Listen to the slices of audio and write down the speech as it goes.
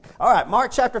All right,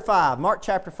 Mark chapter 5. Mark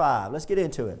chapter 5. Let's get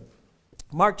into it.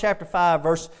 Mark chapter 5,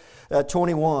 verse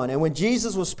 21. And when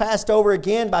Jesus was passed over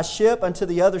again by ship unto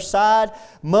the other side,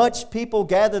 much people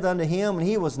gathered unto him, and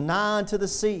he was nigh unto the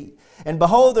sea. And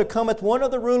behold, there cometh one of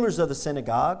the rulers of the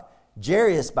synagogue,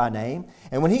 Jairus by name.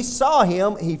 And when he saw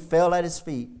him, he fell at his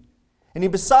feet. And he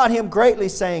besought him greatly,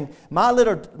 saying, My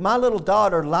little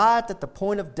daughter lieth at the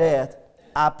point of death.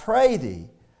 I pray thee,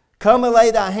 come and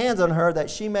lay thy hands on her, that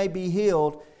she may be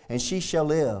healed, and she shall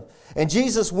live. And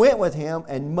Jesus went with him,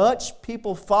 and much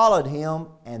people followed him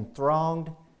and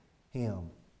thronged him.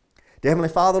 Dear Heavenly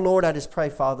Father, Lord, I just pray,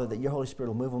 Father, that your Holy Spirit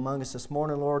will move among us this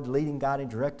morning, Lord, leading, guiding,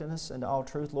 directing us into all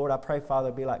truth. Lord, I pray,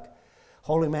 Father, be like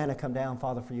holy manna come down,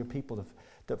 Father, for your people,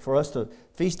 for us to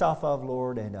feast off of,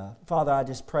 Lord. And Father, I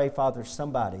just pray, Father,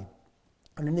 somebody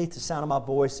underneath the sound of my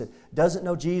voice that doesn't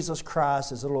know Jesus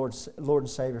Christ as the Lord and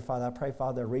Savior, Father, I pray,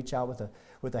 Father, reach out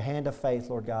with a hand of faith,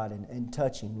 Lord God, and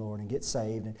touch him, Lord, and get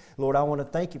saved. And Lord, I want to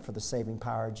thank you for the saving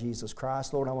power of Jesus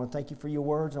Christ. Lord, I want to thank you for your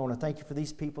words. I want to thank you for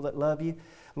these people that love you,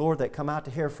 Lord, that come out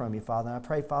to hear from you, Father. And I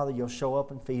pray, Father, you'll show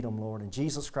up and feed them, Lord. In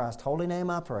Jesus Christ's holy name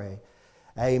I pray.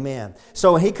 Amen.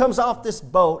 So when he comes off this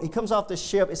boat, he comes off this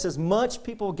ship, it says, much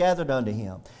people gathered unto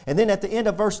him. And then at the end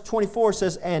of verse 24 it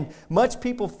says, and much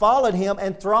people followed him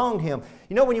and thronged him.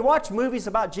 You know, when you watch movies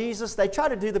about Jesus, they try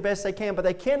to do the best they can, but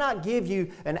they cannot give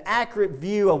you an accurate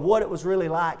view of what it was really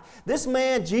like. This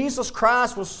man, Jesus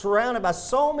Christ, was surrounded by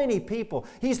so many people.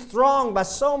 He's thronged by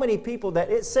so many people that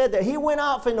it said that he went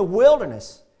off in the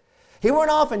wilderness. He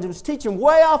went off and was teaching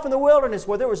way off in the wilderness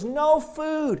where there was no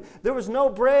food, there was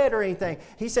no bread or anything.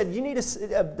 He said,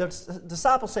 the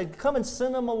disciples said, come and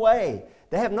send them away.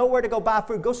 They have nowhere to go buy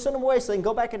food. Go send them away so they can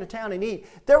go back into town and eat.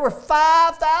 There were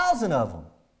 5,000 of them,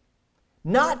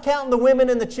 not counting the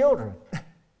women and the children.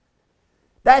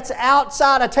 That's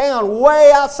outside of town,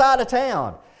 way outside of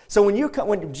town. So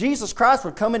when Jesus Christ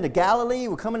would come into Galilee,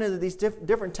 would come into these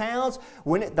different towns,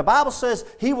 the Bible says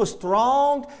he was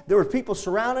thronged, there were people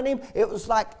surrounding him, it was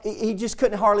like he just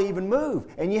couldn't hardly even move.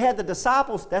 And you had the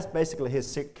disciples, that's basically his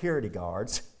security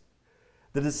guards.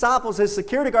 The disciples, his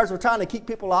security guards, were trying to keep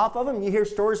people off of him. And you hear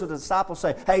stories where the disciples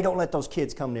say, hey, don't let those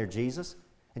kids come near Jesus.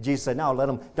 And Jesus said, no, let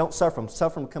them, don't suffer them.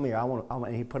 Suffer them, come here.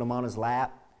 And he'd put them on his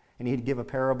lap. And he'd give a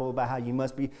parable about how you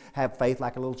must have faith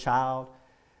like a little child.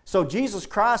 So Jesus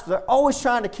Christ, they're always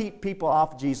trying to keep people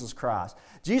off of Jesus Christ.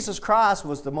 Jesus Christ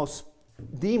was the most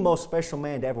special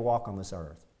man to ever walk on this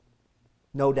earth.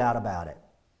 No doubt about it.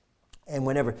 And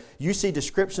whenever you see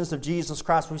descriptions of Jesus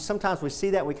Christ, sometimes we see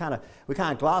that, we kind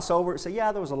of gloss over it and say,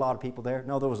 yeah, there was a lot of people there.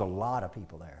 No, there was a lot of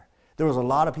people there. There was a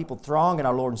lot of people thronging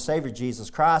our Lord and Savior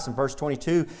Jesus Christ. In verse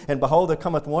 22, and behold, there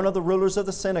cometh one of the rulers of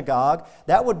the synagogue.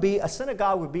 A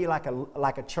synagogue would be like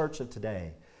a church of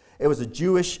today. It was a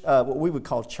Jewish, what we would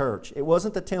call church. It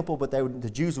wasn't the temple, but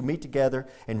the Jews would meet together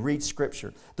and read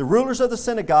Scripture. The rulers of the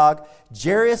synagogue,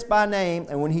 Jairus by name,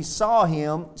 and when he saw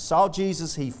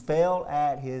Jesus, he fell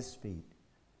at his feet.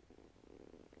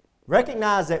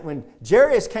 Recognize that when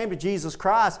Jairus came to Jesus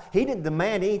Christ, he didn't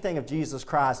demand anything of Jesus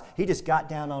Christ. He just got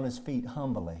down on his feet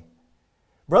humbly.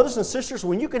 Brothers and sisters,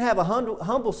 when you can have a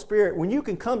humble spirit, when you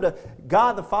can come to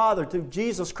God the Father through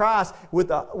Jesus Christ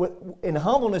in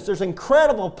humbleness, there's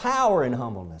incredible power in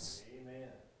humbleness. Amen.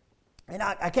 And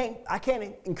I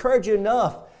can't encourage you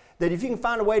enough that if you can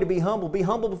find a way to be humble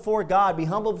before God, be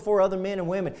humble before other men and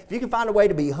women. If you can find a way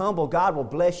to be humble, God will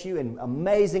bless you in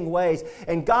amazing ways.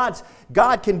 And God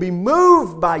can be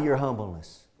moved by your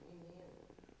humbleness.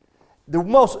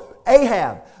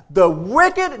 Ahab,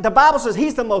 the Bible says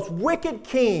he's the most wicked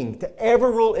king to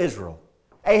ever rule Israel.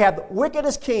 Ahab, the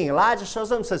wickedest king. Elijah shows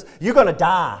up and says, you're going to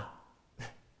die.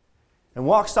 And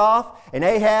walks off, and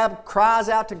Ahab cries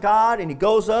out to God, and he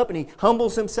goes up and he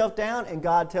humbles himself down, and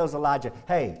God tells Elijah,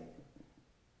 hey,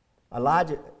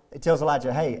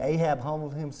 Ahab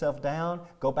humbled himself down.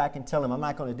 Go back and tell him, I'm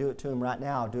not going to do it to him right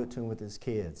now. I'll do it to him with his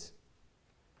kids.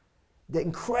 The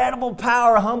incredible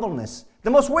power of humbleness. The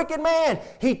most wicked man,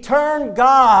 he turned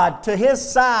God to his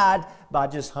side by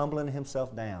just humbling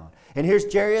himself down. And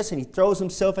here's Jairus, and he throws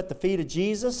himself at the feet of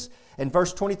Jesus. In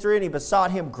verse 23, and he besought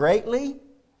him greatly,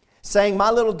 saying, my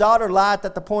little daughter lieth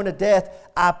at the point of death.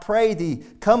 I pray thee,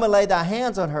 come and lay thy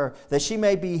hands on her, that she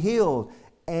may be healed,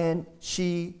 and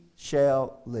she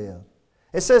shall live.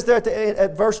 It says there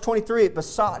at verse 23, it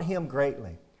besought him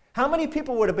greatly. How many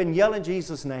people would have been yelling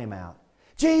Jesus' name out?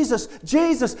 Jesus,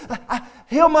 Jesus,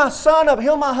 heal my son up,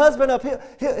 heal my husband up,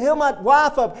 heal my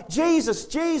wife up. Jesus,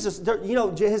 Jesus. You know,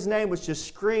 his name was just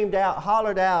screamed out,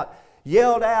 hollered out,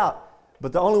 yelled out.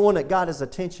 But the only one that got his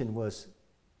attention was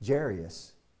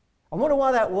Jairus. I wonder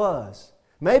why that was.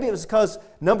 Maybe it was because,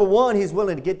 number one, he's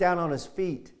willing to get down on his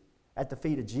feet at the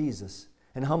feet of Jesus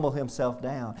and humble himself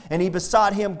down. And he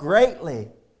besought him greatly,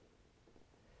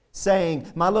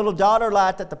 saying, My little daughter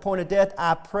lieth at the point of death.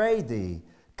 I pray thee,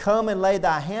 come and lay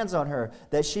thy hands on her,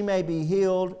 that she may be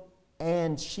healed,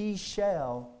 and she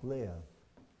shall live.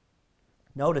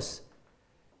 Notice,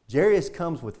 Jairus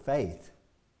comes with faith.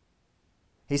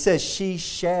 He says, she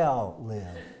shall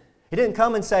live. He didn't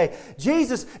come and say,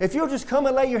 Jesus, if you'll just come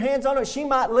and lay your hands on her, she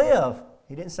might live.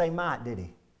 He didn't say might, did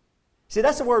he? See,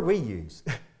 that's the word we use.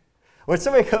 When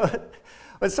somebody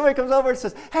comes over and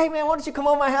says, hey man, why don't you come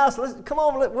over my house? Come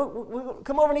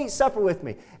over and eat supper with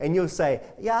me. And you'll say,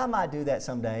 yeah, I might do that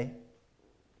someday.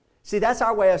 See, that's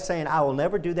our way of saying, I will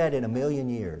never do that in a million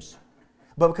years.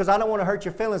 But because I don't want to hurt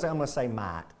your feelings, I'm going to say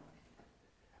might.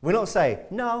 We don't say,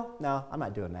 no, I'm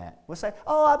not doing that. We'll say,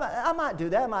 oh, I might do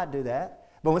that.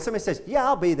 But when somebody says, yeah,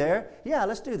 I'll be there. Yeah,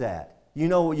 let's do that. You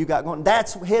know what you got going.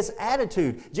 That's his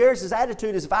attitude. Jairus'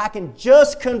 attitude is, if I can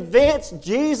just convince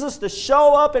Jesus to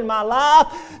show up in my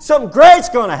life, something great's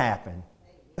going to happen.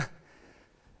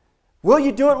 Will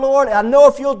you do it, Lord? I know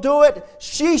if you'll do it,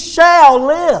 she shall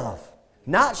live.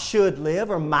 Not should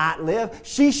live or might live.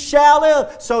 She shall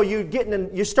live. So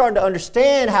you're starting to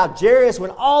understand how Jairus, when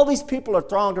all these people are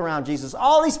thronged around Jesus,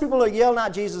 all these people are yelling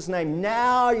out Jesus' name,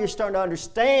 now you're starting to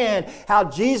understand how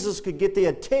Jairus could get the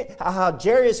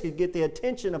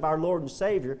attention of our Lord and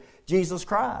Savior, Jesus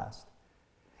Christ.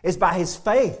 It's by his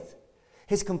faith,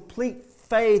 his complete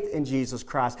faith in Jesus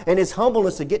Christ, and his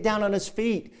humbleness to get down on his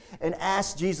feet and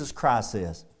ask Jesus Christ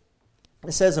this.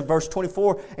 It says in verse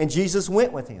 24, and Jesus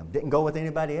went with him. Didn't go with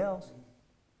anybody else.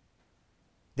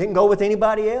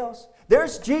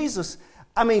 There's Jesus,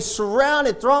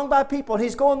 surrounded, thronged by people, and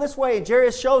he's going this way. And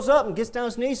Jairus shows up and gets down on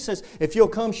his knees and says, if you'll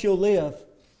come, she'll live.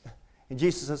 And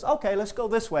Jesus says, okay, let's go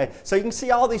this way. So you can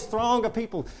see all these throng of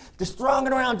people just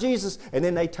thronging around Jesus. And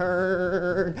then they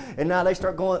turn, and now they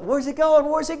start going, where's he going?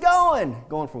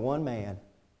 Going for one man.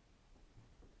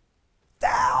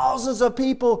 Thousands of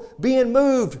people being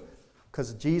moved.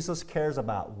 Because Jesus cares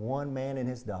about one man and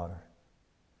his daughter.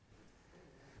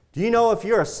 Do you know if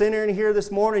you're a sinner in here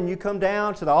this morning and you come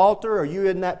down to the altar or you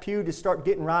in that pew to start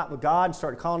getting right with God and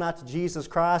start calling out to Jesus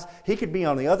Christ, he could be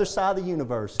on the other side of the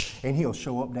universe and he'll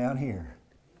show up down here.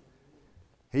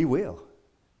 He will.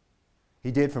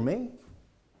 He did for me.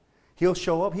 He'll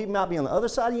show up. He might be on the other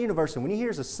side of the universe, and when he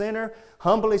hears a sinner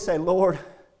humbly say, Lord,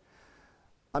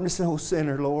 I'm just an old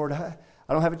sinner, Lord. I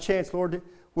don't have a chance, Lord.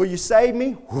 Will you save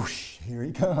me? Whoosh, here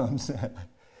he comes.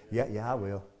 Yeah, I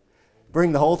will.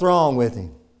 Bring the whole throng with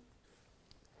him.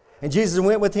 And Jesus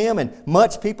went with him, and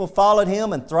much people followed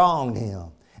him and thronged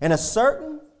him. And a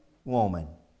certain woman,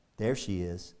 there she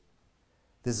is.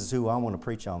 This is who I want to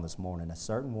preach on this morning, a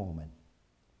certain woman.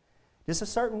 Just a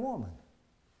certain woman.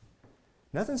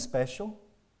 Nothing special.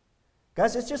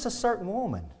 Guys, it's just a certain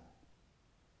woman.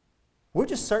 We're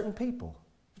just certain people.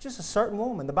 Just a certain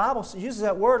woman. The Bible uses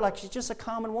that word like she's just a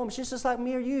common woman. She's just like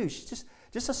me or you. She's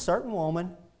just a certain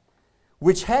woman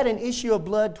which had an issue of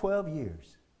blood 12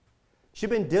 years. She'd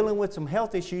been dealing with some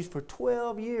health issues for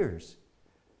 12 years.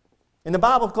 And the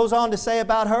Bible goes on to say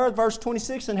about her, verse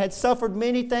 26, and had suffered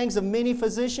many things of many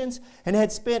physicians, and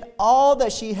had spent all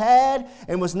that she had,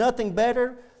 and was nothing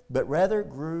better, but rather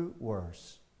grew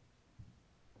worse.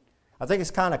 I think it's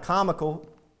kind of comical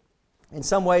in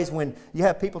some ways when you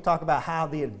have people talk about how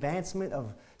the advancement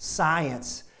of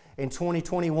science in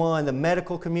 2021, the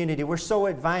medical community, we're so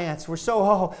advanced,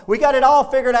 we got it all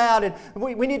figured out, and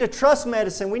we need to trust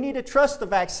medicine, we need to trust the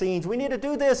vaccines, we need to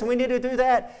do this and we need to do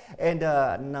that. And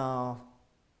no.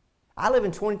 I live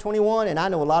in 2021, and I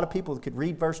know a lot of people that could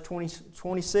read verse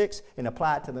 26 and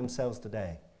apply it to themselves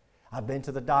today. I've been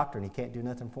to the doctor and he can't do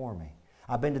nothing for me.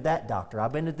 I've been to that doctor.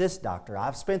 I've been to this doctor.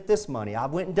 I've spent this money.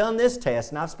 I've went and done this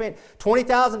test, and I've spent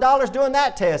 $20,000 doing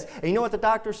that test. And you know what the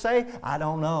doctors say? I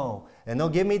don't know. And they'll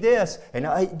give me this. And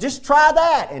hey, just try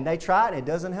that. And they try it, and it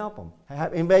doesn't help them.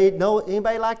 Anybody know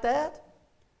anybody like that?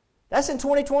 That's in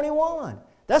 2021.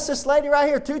 That's this lady right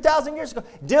here 2,000 years ago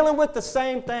dealing with the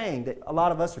same thing that a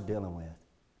lot of us are dealing with.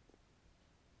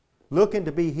 Looking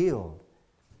to be healed.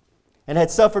 And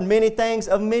had suffered many things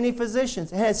of many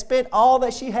physicians, and had spent all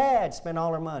that she had, spent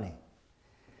all her money.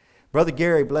 Brother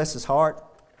Gary, bless his heart,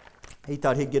 he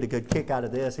thought he'd get a good kick out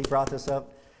of this. He brought this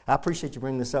up. I appreciate you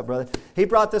bringing this up, brother. He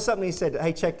brought this up and he said,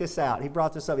 hey, check this out. He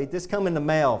brought this up. This come in the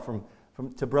mail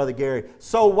to Brother Gary.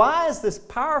 So why is this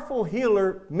powerful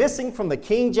healer missing from the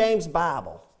King James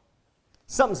Bible?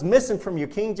 Something's missing from your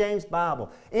King James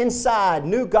Bible. Inside,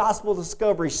 New Gospel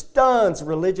Discovery stuns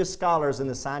religious scholars in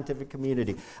the scientific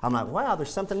community. I'm like, wow,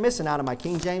 there's something missing out of my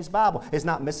King James Bible. It's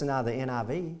not missing out of the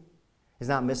NIV. It's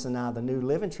not missing out of the New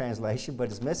Living Translation, but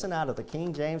it's missing out of the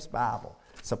King James Bible.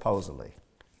 supposedly.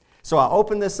 So I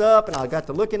opened this up and I got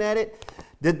to looking at it.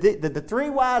 Did the three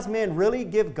wise men really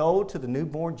give gold to the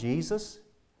newborn Jesus?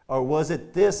 Or was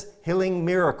it this healing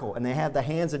miracle? And they have the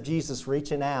hands of Jesus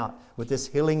reaching out with this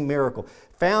healing miracle.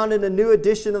 Found in a new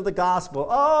edition of the gospel.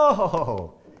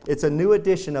 Oh, it's a new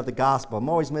edition of the gospel. I'm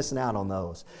always missing out on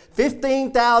those.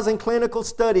 15,000 clinical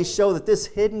studies show that this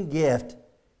hidden gift,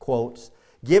 quotes,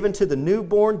 given to the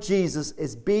newborn Jesus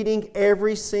is beating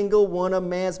every single one of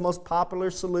man's most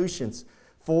popular solutions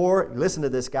for, listen to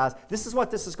this, guys, this is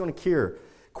what this is going to cure.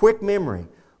 Quick memory,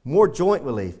 more joint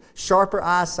relief, sharper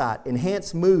eyesight,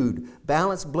 enhanced mood,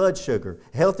 balanced blood sugar,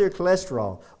 healthier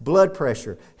cholesterol, blood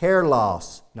pressure, hair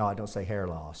loss. No, I don't say hair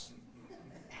loss.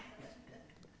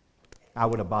 I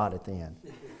would have bought it then.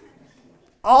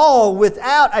 All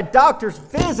without a doctor's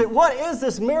visit. What is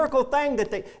this miracle thing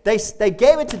that they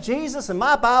gave it to Jesus and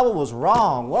my Bible was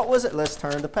wrong? What was it? Let's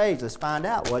turn the page. Let's find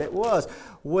out what it was.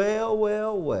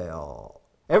 Well.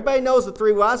 Everybody knows the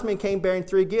three wise men came bearing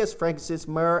three gifts, frankincense,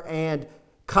 myrrh, and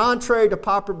contrary to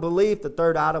popular belief, the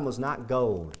third item was not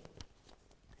gold.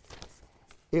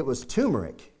 It was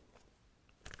turmeric.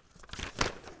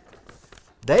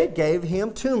 They gave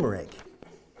him turmeric.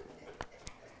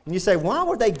 And you say, why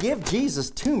would they give Jesus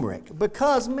turmeric?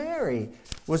 Because Mary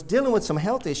was dealing with some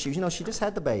health issues. You know, she just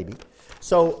had the baby.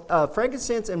 So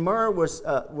frankincense and myrrh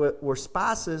were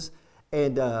spices,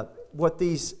 and what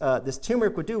this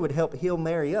turmeric would do would help heal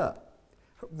Mary up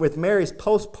with Mary's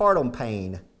postpartum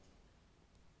pain.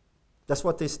 That's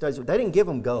what these studies were. They didn't give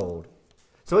them gold.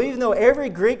 So even though every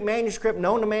Greek manuscript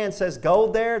known to man says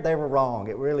gold there, they were wrong.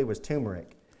 It really was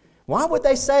turmeric. Why would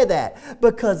they say that?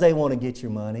 Because they want to get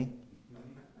your money.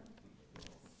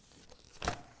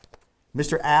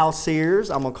 Mr. Al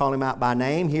Sears, I'm going to call him out by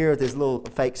name here with his little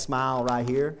fake smile right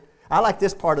here. I like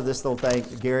this part of this little thing,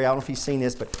 Gary. I don't know if you've seen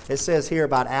this, but it says here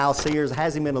about Al Sears. It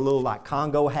has him in a little like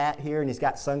Congo hat here, and he's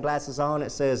got sunglasses on.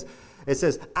 It says,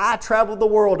 I traveled the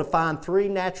world to find 3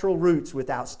 natural roots with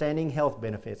outstanding health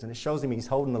benefits. And it shows him he's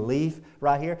holding a leaf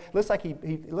right here. Looks like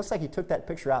he took that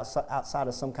picture outside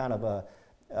of some kind of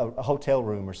a hotel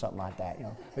room or something like that. You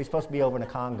know, he's supposed to be over in the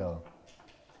Congo.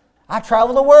 I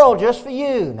traveled the world just for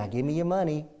you. Now give me your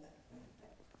money.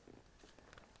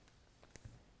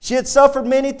 She had suffered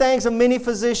many things of many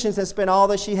physicians and spent all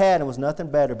that she had and was nothing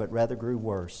better, but rather grew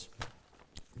worse.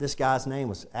 This guy's name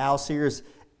was Al Sears,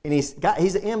 and he's an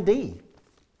MD.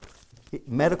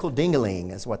 Medical Ding-a-ling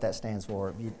is what that stands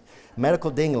for. Medical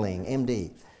Ding-a-ling,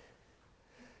 MD.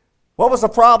 What was the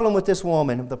problem with this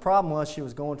woman? The problem was she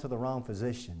was going to the wrong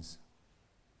physicians.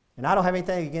 And I don't have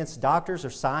anything against doctors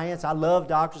or science. I love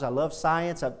doctors. I love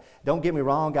science. Don't get me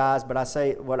wrong, guys, but I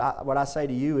say what I say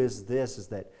to you is this, is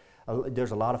that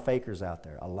there's a lot of fakers out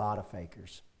there, a lot of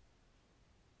fakers.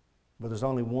 But there's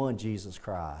only one Jesus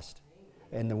Christ.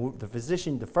 And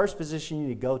the first physician you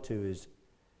need to go to is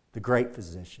the great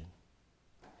physician.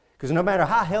 Because no matter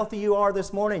how healthy you are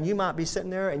this morning, you might be sitting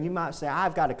there and you might say,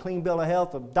 I've got a clean bill of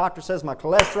health. The doctor says my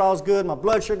cholesterol's good, my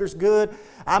blood sugar's good.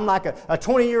 I'm like a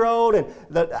 20-year-old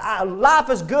and life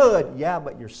is good. Yeah,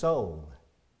 but your soul.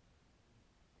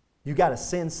 You got a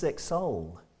sin-sick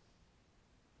soul.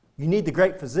 You need the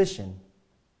great physician.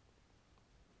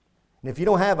 And if you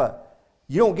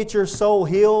don't get your soul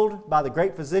healed by the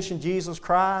great physician, Jesus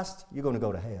Christ, you're going to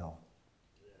go to hell.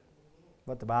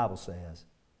 What the Bible says.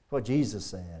 What Jesus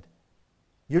said.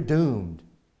 You're doomed.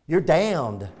 You're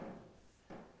damned.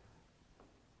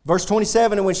 Verse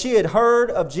 27, and when she had heard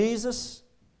of Jesus,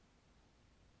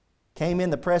 came in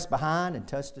the press behind and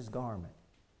touched his garment.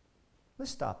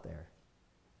 Let's stop there.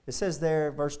 It says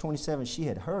there, verse 27, she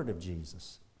had heard of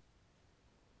Jesus.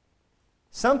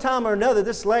 Sometime or another,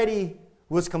 this lady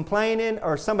was complaining,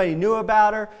 or somebody knew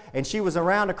about her, and she was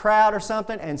around a crowd or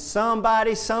something, and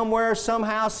somebody somewhere,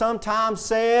 somehow, sometime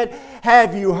said,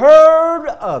 have you heard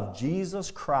of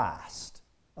Jesus Christ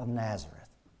of Nazareth?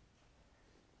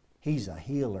 He's a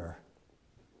healer.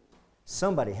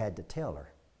 Somebody had to tell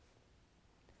her.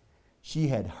 She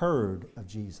had heard of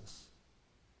Jesus.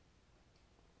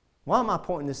 Why am I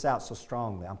pointing this out so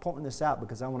strongly? I'm pointing this out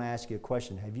because I want to ask you a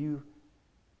question. Have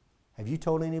you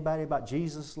told anybody about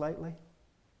Jesus lately?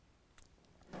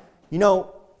 You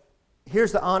know,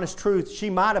 here's the honest truth. She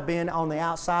might have been on the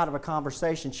outside of a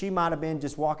conversation. She might have been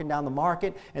just walking down the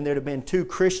market, and there'd have been 2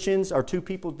 Christians or 2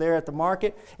 people there at the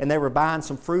market, and they were buying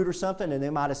some fruit or something, and they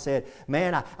might have said,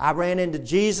 man, I ran into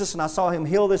Jesus, and I saw him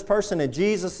heal this person, and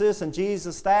Jesus this and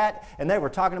Jesus that, and they were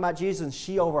talking about Jesus, and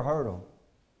she overheard them.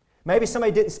 Maybe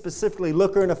somebody didn't specifically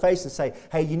look her in the face and say,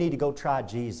 hey, you need to go try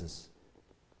Jesus.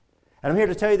 And I'm here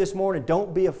to tell you this morning,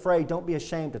 don't be afraid, don't be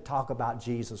ashamed to talk about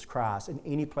Jesus Christ in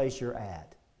any place you're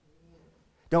at.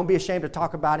 Don't be ashamed to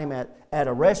talk about Him at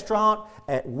a restaurant,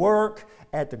 at work,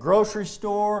 at the grocery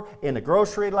store, in the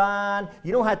grocery line.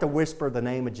 You don't have to whisper the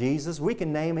name of Jesus. We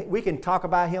can name it. We can talk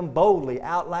about Him boldly,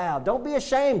 out loud. Don't be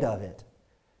ashamed of it.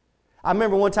 I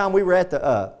remember one time we were at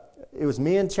it was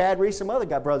me and Chad Reese, some other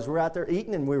brothers. We were out there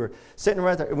eating, and we were sitting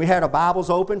right there. And we had our Bibles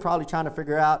open, probably trying to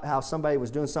figure out how somebody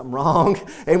was doing something wrong.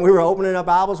 And we were opening our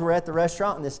Bibles. We were at the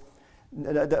restaurant,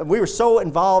 and we were so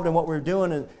involved in what we were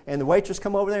doing. And the waitress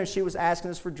come over there, and she was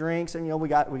asking us for drinks. And we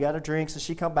got our drinks, and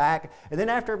she come back. And then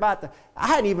after I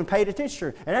hadn't even paid attention to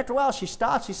her. And after a while, she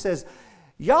stopped. She says,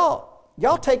 "Y'all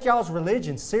take y'all's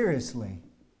religion seriously."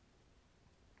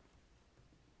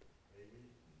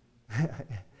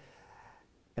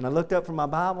 And I looked up from my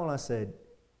Bible and I said,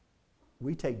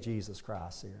 we take Jesus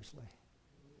Christ seriously.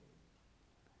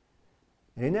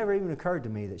 And it never even occurred to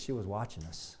me that she was watching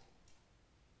us.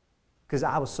 Because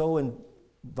I was so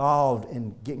involved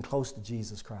in getting close to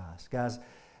Jesus Christ. Guys,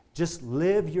 just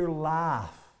live your life.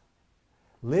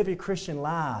 Live your Christian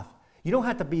life. You don't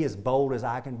have to be as bold as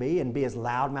I can be and be as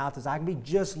loudmouthed as I can be.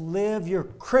 Just live your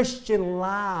Christian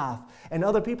life. And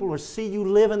other people will see you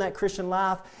living that Christian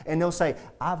life and they'll say,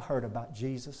 I've heard about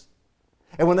Jesus.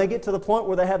 And when they get to the point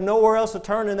where they have nowhere else to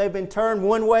turn and they've been turned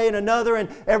one way and another and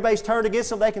everybody's turned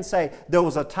against them, they can say, there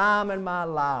was a time in my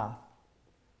life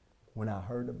when I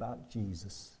heard about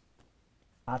Jesus.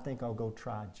 I think I'll go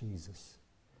try Jesus.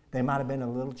 They might have been a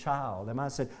little child. They might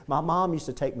have said, my mom used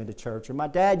to take me to church, or my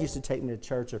dad used to take me to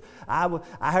church, or I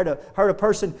heard a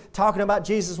person talking about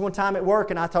Jesus one time at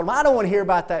work, and I told them, I don't want to hear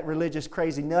about that religious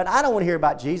crazy nut. I don't want to hear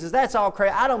about Jesus. That's all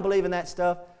crazy. I don't believe in that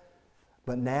stuff.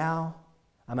 But now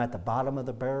I'm at the bottom of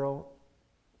the barrel.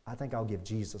 I think I'll give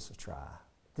Jesus a try.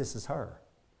 This is her.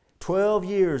 12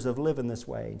 years of living this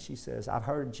way, and she says, I've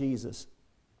heard Jesus.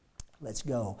 Let's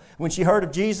go. When she heard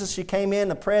of Jesus, she came in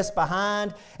the press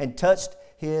behind and touched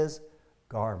His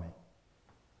garment.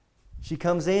 She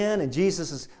comes in, and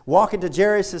Jesus is walking to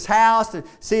Jairus' house to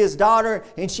see his daughter,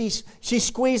 and she's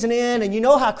squeezing in, and you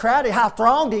know how crowded, how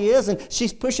thronged he is, and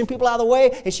she's pushing people out of the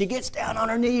way, and she gets down on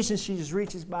her knees, and she just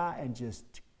reaches by and just...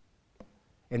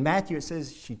 In Matthew it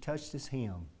says she touched his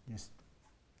hem, just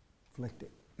flicked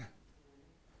it.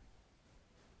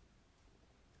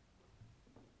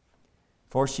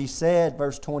 For she said,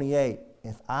 verse 28,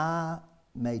 if I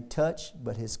may touch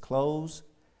but His clothes,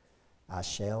 I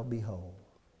shall be whole.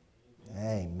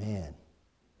 Amen.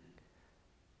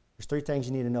 There's 3 things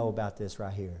you need to know about this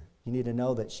right here. You need to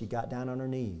know that she got down on her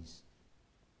knees.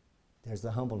 There's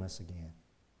the humbleness again.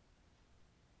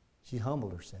 She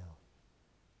humbled herself.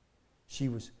 She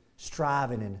was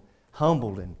striving and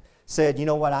humbled and said, you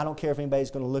know what, I don't care if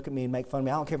anybody's going to look at me and make fun of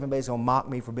me. I don't care if anybody's going to mock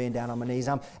me for being down on my knees.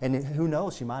 And who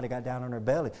knows, she might have got down on her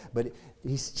belly. But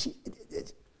she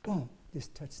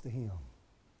just touched the hem.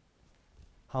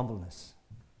 Humbleness.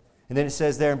 And then it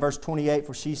says there in verse 28,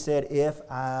 for she said, if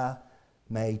I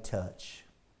may touch.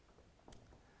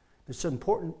 There's an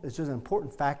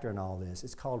important factor in all this.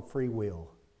 It's called free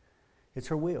will. It's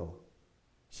her will.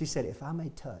 She said, if I may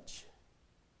touch.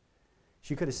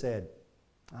 She could have said,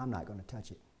 I'm not going to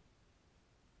touch it.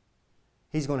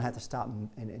 He's going to have to stop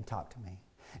and talk to me.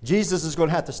 Jesus is going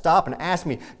to have to stop and ask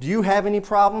me, do you have any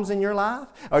problems in your life?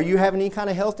 Are you having any kind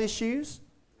of health issues?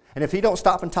 And if He don't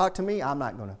stop and talk to me, I'm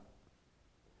not going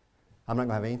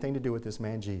to have anything to do with this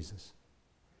man Jesus.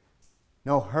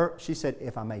 No, she said,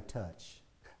 if I may touch.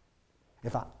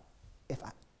 If I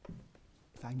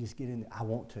can just get in there, I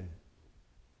want to.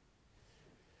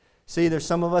 See, there's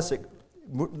some of us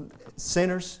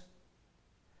sinners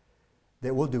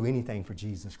that will do anything for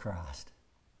Jesus Christ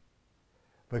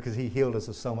because He healed us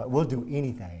of so much. We'll do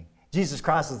anything. Jesus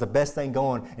Christ is the best thing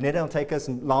going, and it don't take us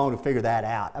long to figure that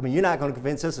out. I mean, you're not going to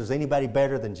convince us there's anybody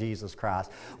better than Jesus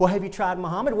Christ. Well, have you tried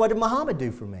Muhammad? What did Muhammad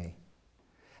do for me?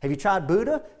 Have you tried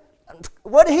Buddha?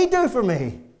 What did he do for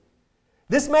me?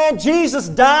 This man Jesus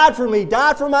died for me,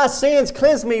 died for my sins,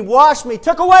 cleansed me, washed me,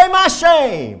 took away my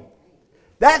shame.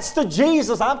 That's the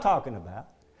Jesus I'm talking about.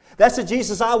 That's the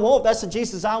Jesus I want. That's the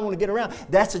Jesus I want to get around.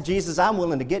 That's the Jesus I'm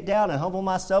willing to get down and humble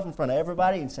myself in front of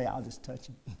everybody and say, I'll just touch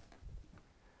Him.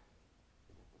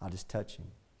 I'll just touch Him.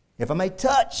 If I may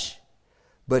touch,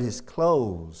 but His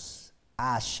clothes,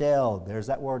 I shall. There's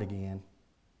that word again.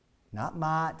 Not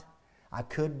might. I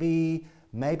could be,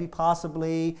 maybe,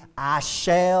 possibly. I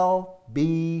shall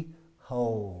be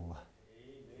whole.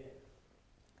 Amen.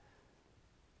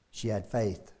 She had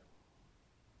faith.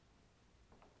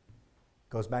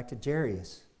 Goes back to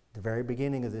Jairus, the very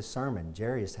beginning of this sermon.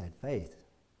 Jairus had faith.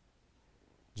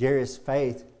 Jairus'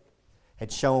 faith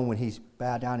had shown when he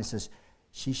bowed down and says,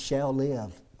 she shall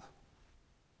live.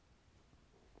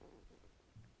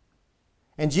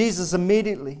 And Jesus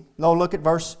immediately, no, look at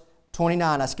verse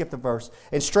 29. I skipped a verse.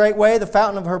 And straightway the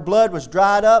fountain of her blood was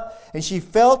dried up, and she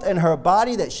felt in her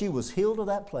body that she was healed of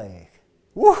that plague.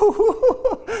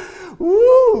 Woo!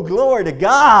 Woo! Glory to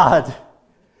God.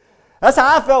 That's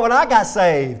how I felt when I got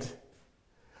saved.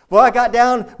 Well,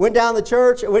 I went down the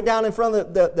church, went down in front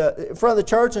of the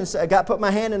church, and I put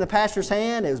my hand in the pastor's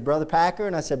hand. It was Brother Packer,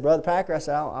 and I said, Brother Packer, I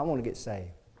said, I want to get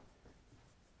saved.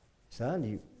 Son,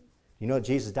 you know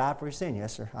Jesus died for your sin?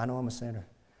 Yes, sir. I know I'm a sinner.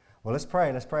 Well, let's pray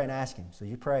and ask Him. So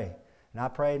you pray. And I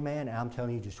prayed, man, and I'm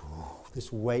telling you, just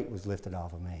this weight was lifted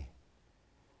off of me.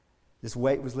 This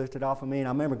weight was lifted off of me. And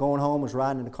I remember going home, was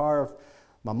riding in the car with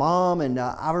my mom, and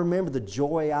I remember the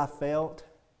joy I felt.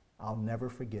 I'll never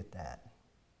forget that.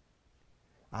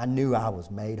 I knew I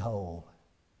was made whole.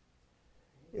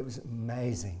 It was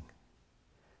amazing.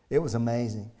 It was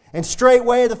amazing. And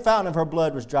straightway the fountain of her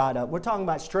blood was dried up. We're talking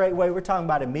about straightway. We're talking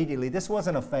about immediately. This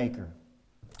wasn't a faker.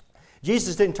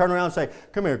 Jesus didn't turn around and say,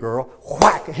 come here, girl.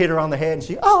 Whack, hit her on the head, and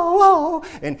she, oh.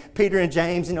 And Peter and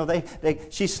James,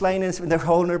 she's slaying us, and they're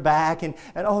holding her back, and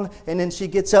then she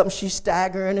gets up and she's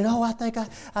staggering, and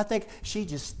I think she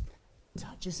just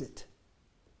touches it.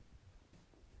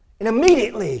 And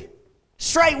immediately,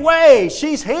 straightway,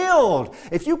 she's healed.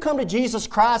 If you come to Jesus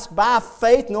Christ by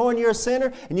faith, knowing you're a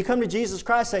sinner, and you come to Jesus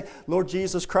Christ, say, Lord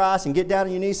Jesus Christ, and get down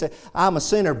on your knees, say, I'm a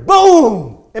sinner.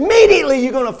 Boom! Immediately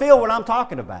you're going to feel what I'm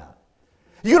talking about.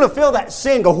 You're going to feel that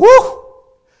sin go, whoo!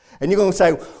 And you're going to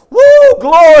say, woo,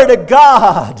 glory to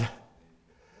God.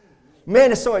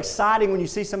 Man, it's so exciting when you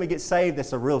see somebody get saved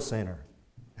that's a real sinner.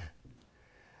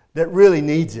 That really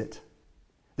needs it.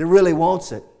 That really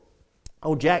wants it.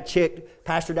 Oh, Jack Chick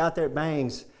pastored out there at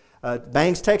Bangs.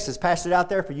 Bangs, Texas, pastored out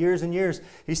there for years and years.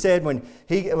 He said when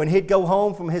he'd go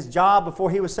home from his job before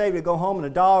he was saved, he'd go home and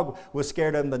the dog was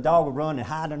scared of him. The dog would run and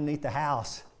hide underneath the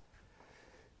house.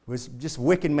 It was just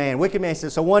wicked man. Wicked man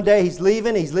said, so one day he's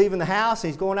leaving the house,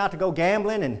 and he's going out to go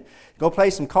gambling and go play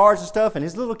some cards and stuff, and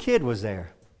his little kid was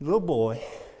there, little boy.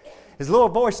 His little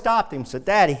boy stopped him and said,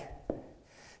 Daddy. He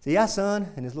said, yeah,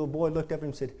 son. And his little boy looked up at him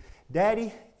and said,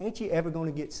 Daddy, ain't you ever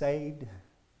going to get saved?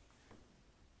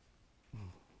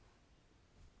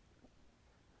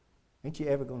 Ain't you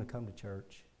ever going to come to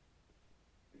church?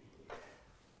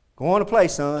 Go on to play,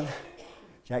 son.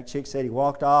 Jack Chick said he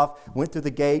walked off, went through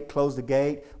the gate, closed the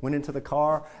gate, went into the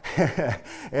car,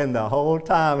 and the whole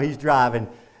time he's driving,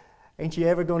 ain't you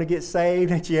ever going to get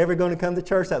saved? Ain't you ever going to come to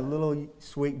church? That little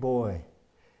sweet boy,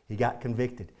 he got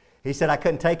convicted. He said, I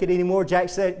couldn't take it anymore. Chick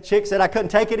said, I couldn't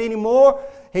take it anymore.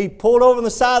 He pulled over on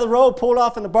the side of the road, pulled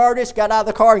off in the bar ditch, got out of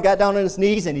the car and got down on his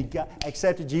knees, and he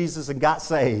accepted Jesus and got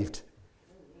saved.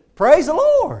 Praise the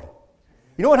Lord.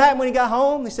 You know what happened when he got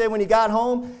home? He said when he got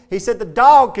home, he said the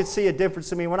dog could see a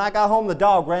difference in me. When I got home, the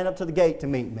dog ran up to the gate to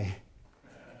meet me.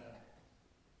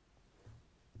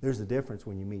 There's a difference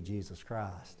when you meet Jesus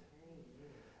Christ.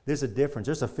 There's a difference.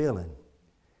 There's a feeling.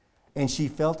 And she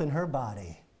felt in her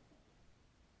body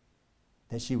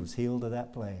that she was healed of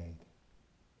that plague.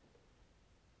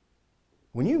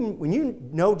 When you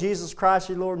know Jesus Christ,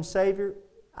 your Lord and Savior,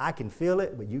 I can feel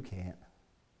it, but you can't.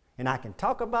 And I can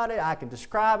talk about it, I can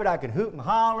describe it, I can hoot and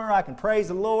holler, I can praise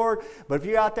the Lord. But if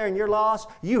you're out there and you're lost,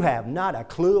 you have not a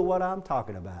clue of what I'm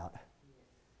talking about.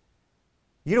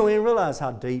 You don't even realize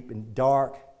how deep and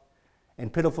dark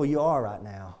and pitiful you are right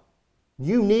now.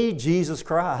 You need Jesus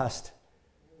Christ.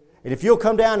 And if you'll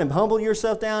come down and humble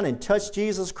yourself down and touch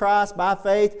Jesus Christ by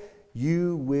faith,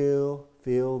 you will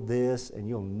feel this and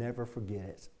you'll never forget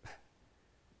it.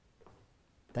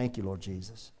 Thank you, Lord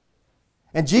Jesus.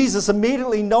 And Jesus,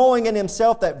 immediately knowing in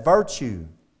himself that virtue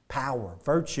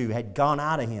had gone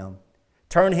out of him,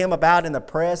 turned him about in the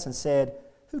press and said,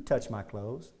 who touched my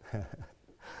clothes?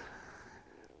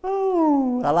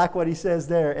 Oh, I like what he says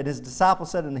there. And his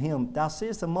disciples said unto him, thou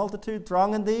seest the multitude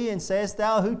thronging thee, and sayest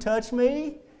thou, who touched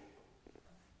me?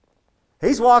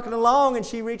 He's walking along, and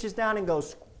she reaches down and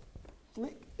goes,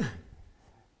 flick.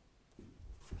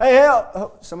 Hey, help!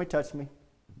 Oh, somebody touched me.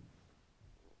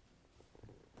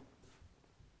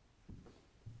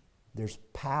 There's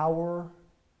power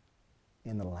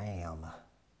in the Lamb.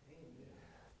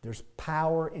 There's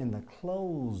power in the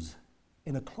clothes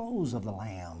of the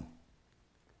Lamb.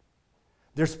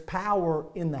 There's power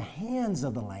in the hands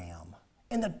of the Lamb.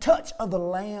 In the touch of the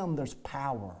Lamb, there's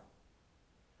power.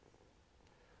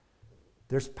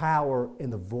 There's power in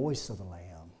the voice of the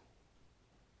Lamb.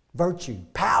 Virtue,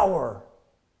 power.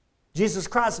 Jesus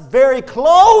Christ's very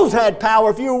clothes had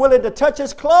power. If you were willing to touch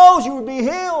his clothes, you would be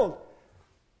healed.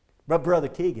 But Brother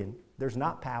Keegan, there's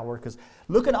not power. Because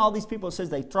look at all these people. It says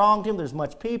they thronged him. There's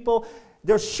much people.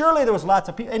 Surely there was lots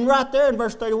of people. And right there in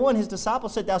verse 31, his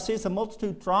disciples said, thou seest the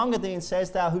multitude thronging thee, and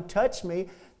sayest thou, who touched me?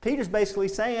 Peter's basically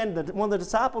saying, one of the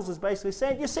disciples is basically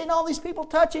saying, you're seeing all these people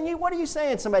touching you? What are you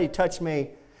saying, somebody touched me?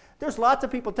 There's lots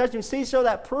of people touching you. See, so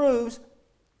that proves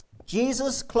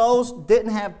Jesus' clothes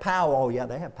didn't have power. Oh, yeah,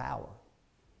 they have power.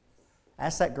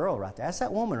 That's that girl right there. That's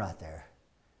that woman right there.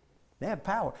 They have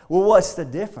power. Well, what's the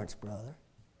difference, brother?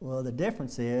 Well, the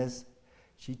difference is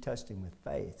she touched him with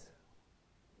faith.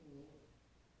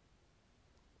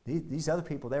 These other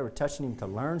people, they were touching him to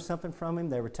learn something from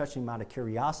him. They were touching him out of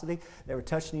curiosity. They were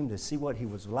touching him to see what he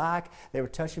was like. They were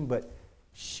touching him, but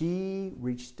she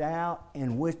reached out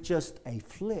and with just a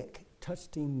flick,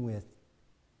 touched him with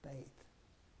faith.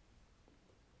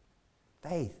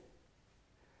 Faith.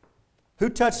 Who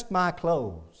touched my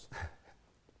clothes?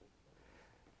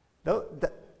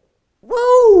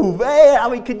 Whoa, man! I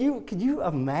mean, could you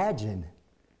imagine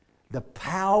the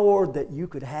power that you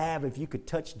could have if you could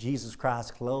touch Jesus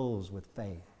Christ's clothes with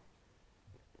faith?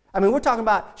 I mean, we're talking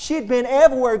about she had been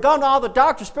everywhere, gone to all the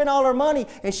doctors, spent all her money,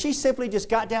 and she simply just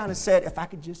got down and said, if I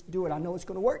could just do it, I know it's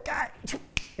going to work.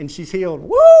 And she's healed.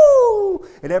 Woo!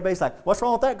 And everybody's like, what's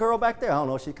wrong with that girl back there? I don't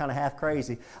know. She's kind of half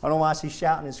crazy. I don't know why she's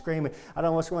shouting and screaming. I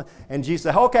don't know what's going on. And Jesus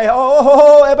said, okay,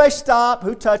 everybody stop.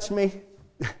 Who touched me?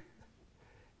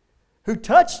 Who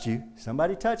touched you?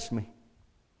 Somebody touched me.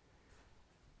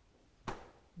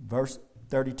 Verse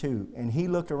 32, and he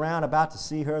looked around about to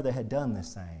see her that had done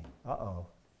this thing. Uh-oh.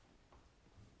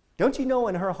 Don't you know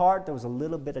in her heart there was a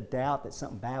little bit of doubt that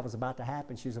something bad was about to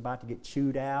happen? She was about to get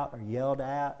chewed out or yelled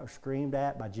at or screamed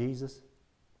at by Jesus?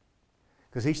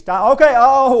 Because he stopped. Okay,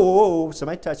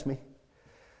 somebody touched me.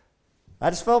 I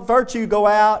just felt virtue go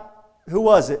out. Who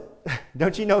was it?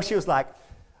 Don't you know she was like,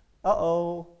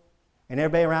 uh-oh. And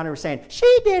everybody around her was saying,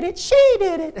 she did it, she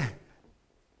did it.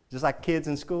 Just like kids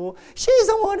in school. She's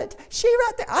the one she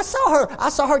right there. I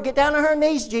saw her get down on her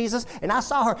knees, Jesus, and I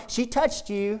saw her. She touched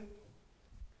you.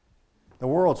 The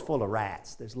world's full of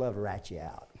rats. There's love to rat you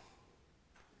out.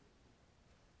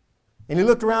 And he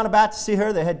looked around about to see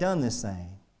her that had done this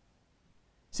thing.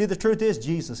 See, the truth is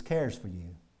Jesus cares for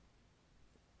you.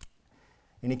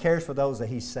 And he cares for those that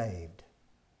he's saved.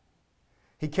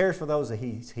 He cares for those that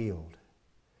he's healed.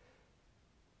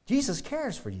 Jesus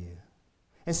cares for you.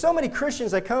 And so many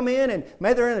Christians, they come in and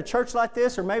maybe they're in a church like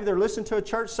this, or maybe they're listening to a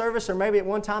church service, or maybe at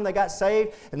one time they got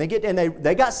saved, and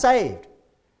they got saved.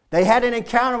 They had an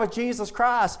encounter with Jesus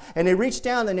Christ, and they reached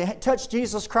down and they touched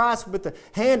Jesus Christ with the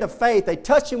hand of faith. They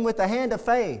touched him with the hand of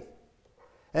faith.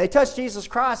 And they touched Jesus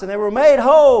Christ, and they were made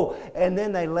whole. And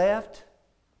then they left,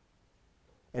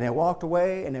 and they walked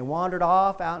away, and they wandered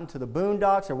off out into the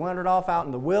boondocks, or wandered off out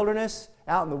in the wilderness,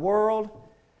 out in the world.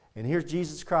 And here's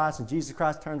Jesus Christ, and Jesus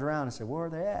Christ turned around and said, where are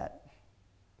they at?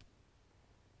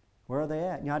 Where are they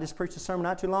at? You know, I just preached a sermon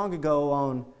not too long ago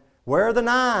on where are the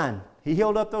 9? He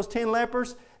healed up those 10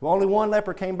 lepers. Well, only one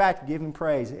leper came back to give him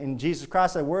praise. And Jesus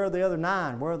Christ said, where are the other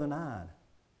 9? Where are the 9?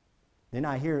 Didn't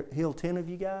I heal 10 of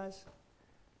you guys?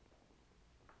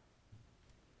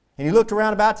 And he looked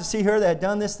around about to see her that had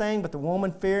done this thing, but the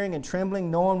woman, fearing and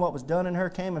trembling, knowing what was done in her,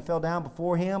 came and fell down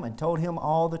before him and told him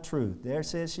all the truth. There it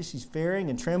says she's fearing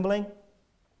and trembling.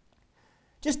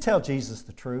 Just tell Jesus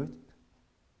the truth.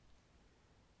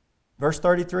 Verse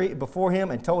 33, before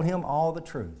him and told him all the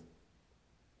truth.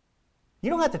 You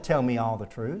don't have to tell me all the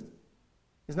truth.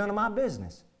 It's none of my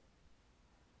business.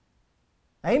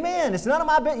 Amen. It's none of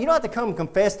my business. You don't have to come and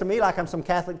confess to me like I'm some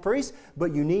Catholic priest,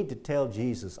 but you need to tell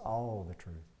Jesus all the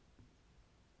truth.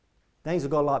 Things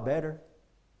will go a lot better.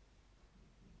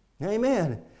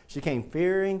 Amen. She came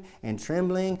fearing and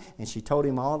trembling, and she told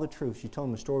him all the truth. She told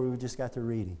him the story we just got through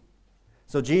reading.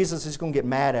 So Jesus is going to get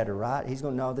mad at her, right? He's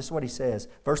going to know. This is what he says.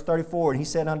 Verse 34, and he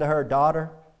said unto her,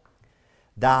 daughter,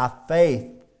 thy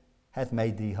faith hath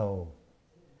made thee whole.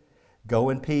 Go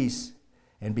in peace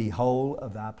and be whole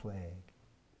of thy plague.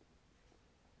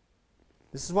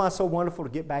 This is why it's so wonderful to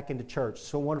get back into church,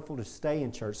 so wonderful to stay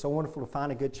in church, so wonderful to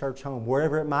find a good church home,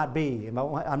 wherever it might be. I'm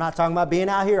not talking about being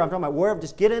out here. I'm talking about wherever.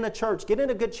 Just get in a church. Get in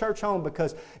a good church home,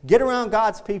 because get around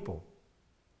God's people.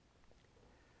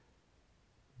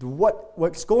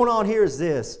 What's going on here is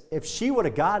this. If she would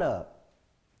have got up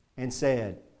and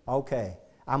said, okay,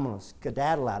 I'm going to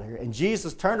skedaddle out of here, and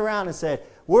Jesus turned around and said,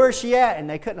 where is she at? And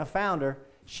they couldn't have found her,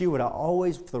 she would have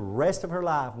always, for the rest of her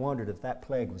life, wondered if that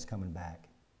plague was coming back.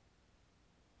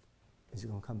 Is he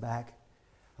going to come back?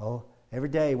 Oh, every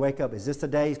day, wake up. Is this the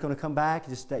day he's going to come back?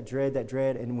 Just that dread.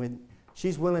 And when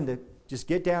she's willing to just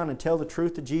get down and tell the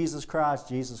truth to Jesus Christ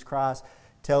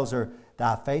tells her,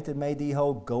 thy faith hath made thee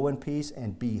whole. Go in peace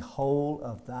and be whole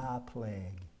of thy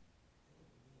plague.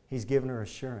 He's given her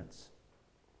assurance.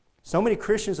 So many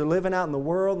Christians are living out in the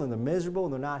world and they're miserable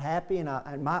and they're not happy. And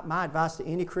my advice to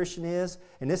any Christian is,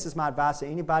 and this is my advice to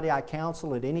anybody I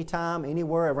counsel at any time,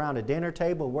 anywhere around a dinner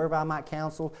table, wherever I might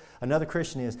counsel another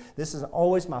Christian is, this is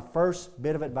always my first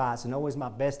bit of advice and always my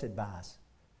best advice.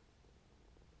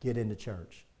 Get into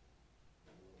church.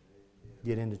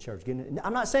 Get into church.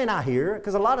 I'm not saying out here,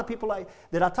 because a lot of people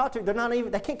that I talk to,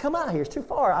 they can't come out here. It's too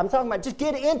far. I'm talking about just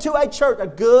get into a church, a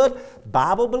good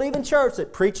Bible-believing church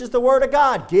that preaches the Word of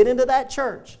God. Get into that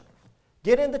church.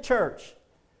 Get into church.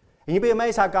 And you'll be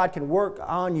amazed how God can work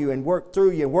on you and work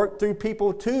through you and work through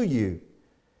people to you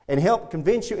and help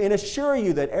convince you and assure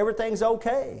you that everything's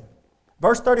okay.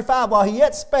 Verse 35, while he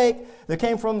yet spake, there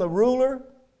came from the ruler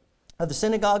of the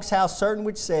synagogue's house certain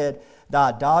which said,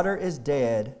 Thy daughter is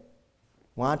dead.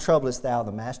 Why troublest thou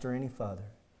the master any further?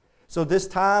 So this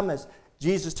time as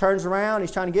Jesus turns around,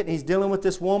 he's dealing with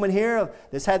this woman here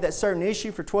that's had that certain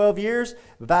issue for 12 years.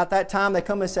 About that time they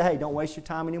come and say, hey, don't waste your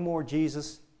time anymore,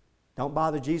 Jesus. Don't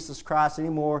bother Jesus Christ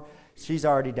anymore. She's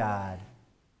already died.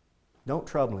 Don't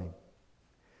trouble him.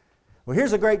 Well,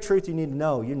 here's a great truth you need to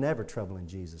know. You're never troubling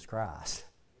Jesus Christ.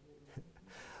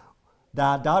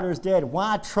 Thy daughter is dead.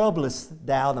 Why troublest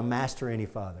thou the master any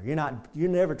further? You're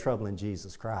never troubling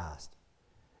Jesus Christ.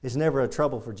 It's never a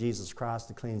trouble for Jesus Christ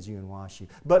to cleanse you and wash you.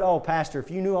 But, oh, Pastor, if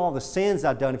you knew all the sins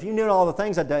I've done, if you knew all the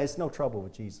things I've done, it's no trouble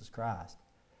with Jesus Christ.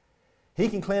 He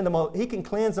can cleanse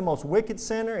the most wicked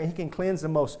sinner, and He can cleanse the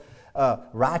most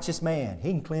righteous man. He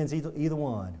can cleanse either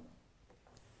one.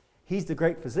 He's the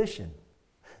great physician.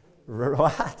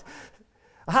 Right?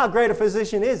 How great a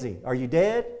physician is He? Are you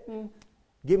dead?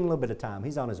 Give Him a little bit of time.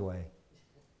 He's on His way.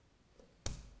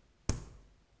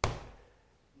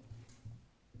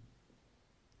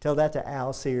 Tell that to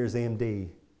Al Sears, MD.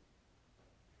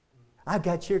 I've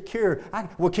got your cure.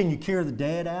 Well, can you cure the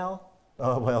dead, Al?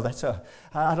 Oh, well,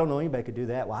 I don't know anybody could do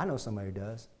that. Well, I know somebody who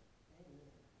does.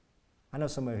 I know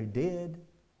somebody who did,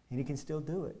 and he can still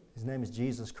do it. His name is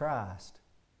Jesus Christ.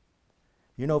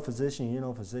 You're no physician, you're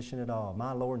no physician at all.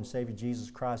 My Lord and Savior Jesus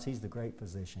Christ, He's the great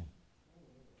physician.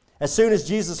 As soon as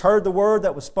Jesus heard the word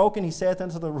that was spoken, He saith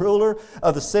unto the ruler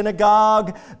of the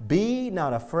synagogue, Be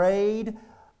not afraid,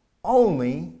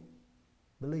 only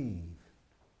believe.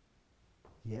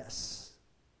 Yes.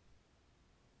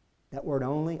 That word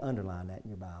only, underline that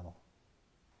in your Bible.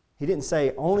 He didn't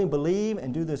say only believe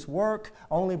and do this work,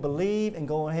 only believe and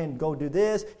go ahead and go do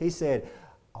this. He said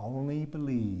only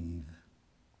believe.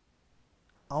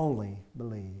 Only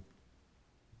believe.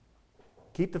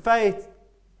 Keep the faith.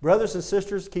 Brothers and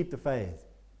sisters, keep the faith.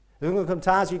 There's going to come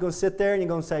times where you're going to sit there and you're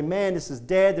going to say, man, this is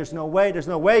dead. There's no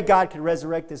way God can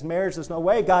resurrect this marriage. There's no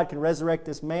way God can resurrect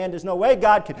this man. There's no way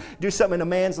God can do something in a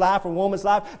man's life or a woman's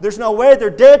life. There's no way. They're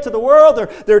dead to the world.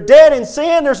 They're dead in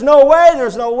sin. There's no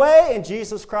way. And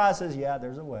Jesus Christ says, yeah,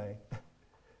 there's a way.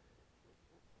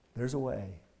 There's a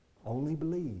way. Only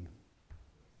believe.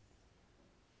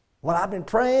 Well, I've been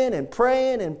praying and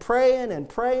praying and praying and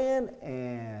praying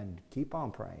and keep on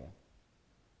praying.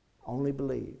 Only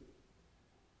believe.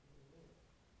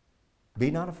 Be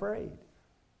not afraid.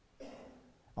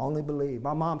 Only believe.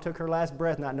 My mom took her last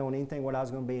breath not knowing anything what I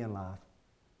was going to be in life.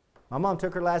 My mom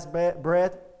took her last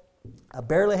breath. I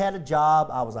barely had a job.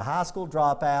 I was a high school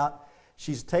dropout.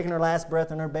 She's taking her last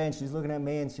breath in her bed and she's looking at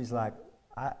me and she's like,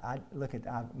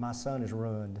 my son is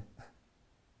ruined.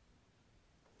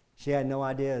 She had no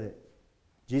idea that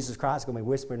Jesus Christ is going to be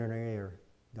whispering in her ear,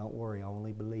 don't worry,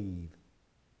 only believe.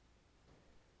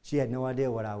 She had no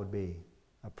idea what I would be.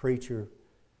 A preacher,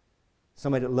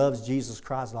 somebody that loves Jesus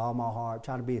Christ with all my heart,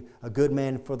 trying to be a good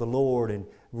man for the Lord and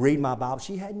read my Bible.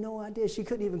 She had no idea. She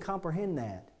couldn't even comprehend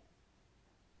that.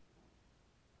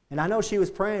 And I know she was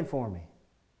praying for me.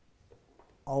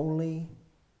 Only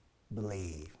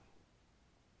believe.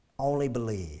 Only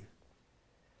believe.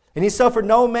 And He suffered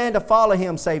no man to follow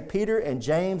Him save Peter and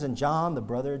James and John, the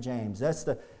brother of James. That's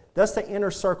the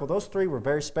inner circle. Those three were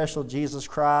very special to Jesus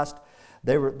Christ.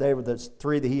 They were the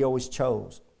three that He always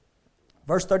chose.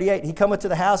 Verse 38, He cometh to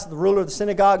the house of the ruler of the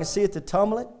synagogue and seeth the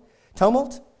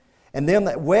tumult, and them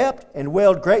that wept and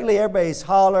wailed greatly. Everybody's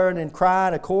hollering and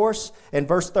crying, of course. And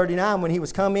verse 39, when He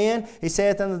was come in, He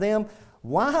saith unto them,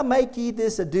 Why make ye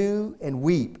this ado and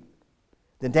weep?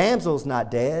 The damsel is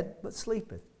not dead, but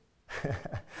sleepeth.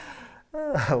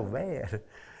 Oh, man.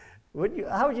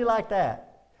 How would you like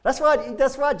that? That's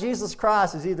why Jesus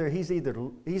Christ is he's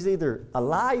either a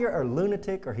liar or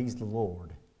lunatic or He's the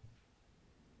Lord.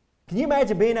 Can you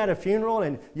imagine being at a funeral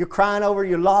and you're crying over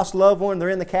your lost loved one, they're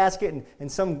in the casket,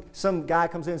 and some guy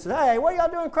comes in and says, Hey, what are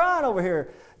y'all doing crying over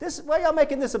here? Why are y'all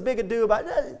making this a big ado about?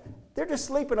 They're just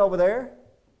sleeping over there.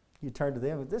 You turn to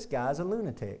them, this guy's a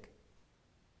lunatic.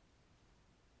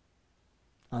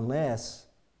 Unless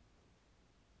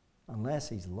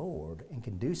he's Lord and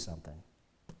can do something.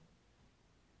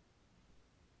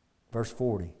 Verse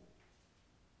 40.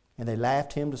 And they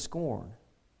laughed him to scorn.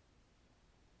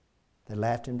 They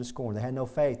laughed him to scorn. They had no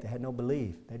faith. They had no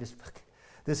belief. They just,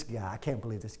 this guy, I can't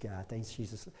believe this guy thinks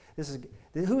Jesus.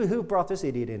 Who brought this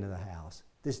idiot into the house?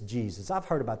 This Jesus. I've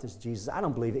heard about this Jesus. I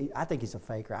don't believe it. I think he's a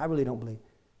faker. I really don't believe.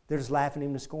 They're just laughing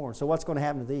him to scorn. So what's going to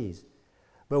happen to these?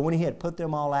 But when he had put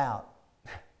them all out,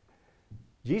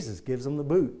 Jesus gives them the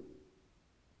boot.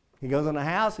 He goes in the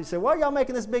house. He said, "Why are y'all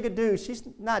making this big ado? She's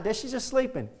not dead. She's just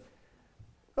sleeping."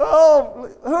 "Oh,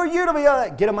 who are you to be?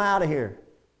 Get them out of here."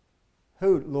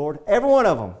 "Who, Lord?" "Every one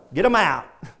of them. Get them out.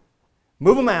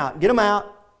 Move them out. Get them out.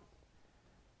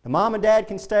 The mom and dad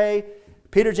can stay.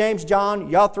 Peter, James, John,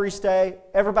 y'all three stay.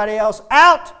 Everybody else,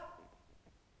 out."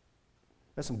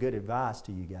 That's some good advice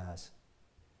to you guys.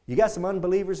 You got some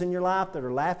unbelievers in your life that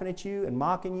are laughing at you and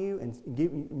mocking you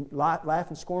and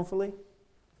laughing scornfully?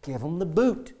 Give them the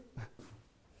boot.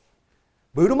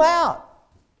 Boot them out.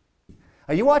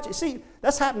 Are you watching? See,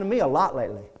 that's happened to me a lot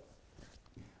lately.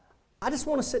 I just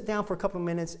want to sit down for a couple of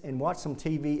minutes and watch some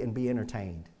TV and be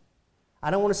entertained.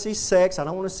 I don't want to see sex. I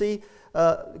don't want to see,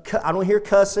 I don't hear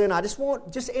cussing. I just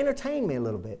entertain me a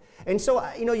little bit. And so,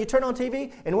 you turn on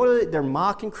TV and what are they? They're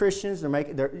mocking Christians. You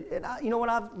know what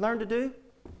I've learned to do?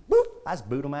 Boop, I just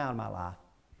boot them out of my life.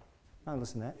 I don't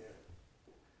listen to that.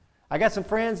 I got some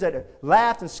friends that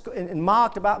laughed and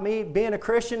mocked about me being a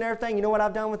Christian and everything. You know what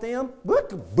I've done with them?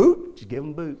 Boot. Just give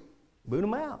them boot. Boot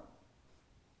them out.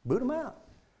 Boot them out.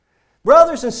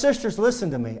 Brothers and sisters,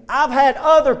 listen to me. I've had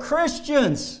other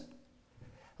Christians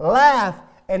laugh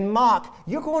and mock.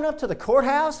 You're going up to the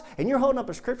courthouse and you're holding up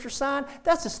a scripture sign?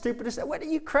 That's the stupidest. What, are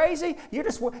you crazy? You're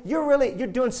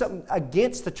doing something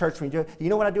against the church. You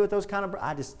know what I do with those kind of?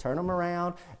 I just turn them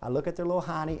around. I look at their little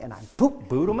hiney and I boot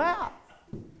them out.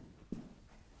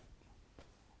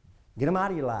 Get them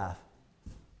out of your life.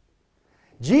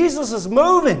 Jesus is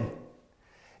moving.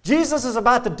 Jesus is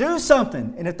about to do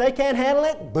something. And if they can't handle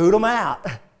it, boot them out.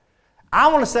 I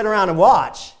want to sit around and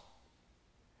watch.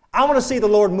 I want to see the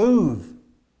Lord move.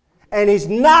 And He's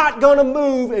not going to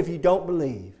move if you don't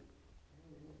believe.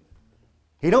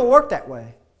 He don't work that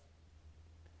way.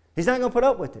 He's not going to put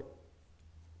up with it.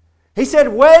 He said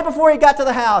way before he got to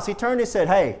the house, he turned and said,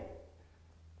 "Hey,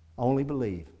 only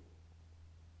believe."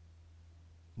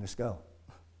 Let's go.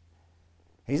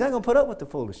 He's not going to put up with the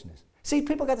foolishness. See,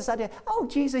 people got this idea, "Oh,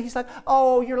 Jesus," He's like,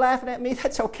 "Oh, you're laughing at me?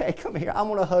 That's okay. Come here. I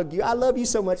want to hug you. I love you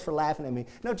so much for laughing at me."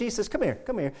 No, Jesus, come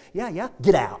here. Yeah.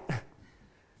 Get out.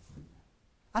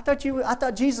 I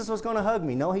thought Jesus was going to hug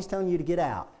me. No, He's telling you to get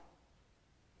out.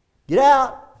 Get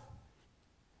out.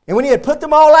 And when He had put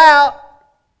them all out,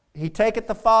 He taketh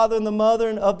the father and the mother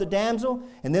of the damsel,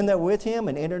 and them that were with him,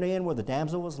 and entered in where the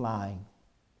damsel was lying.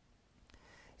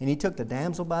 And He took the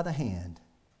damsel by the hand,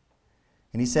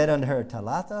 and He said unto her,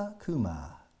 "Talitha cumi,"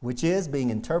 which is, being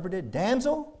interpreted,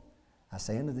 "Damsel, I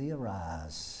say unto thee,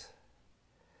 arise."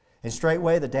 And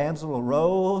straightway the damsel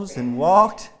arose and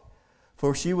walked,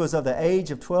 for she was of the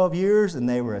age of 12 years, and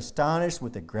they were astonished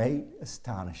with a great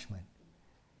astonishment.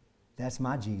 That's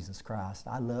my Jesus Christ.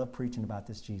 I love preaching about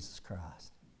this Jesus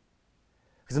Christ.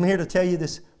 Because I'm here to tell you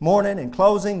this morning in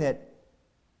closing that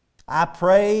I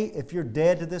pray if you're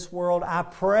dead to this world, I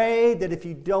pray that if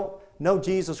you don't know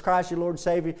Jesus Christ, your Lord and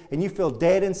Savior, and you feel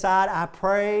dead inside, I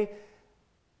pray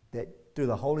that through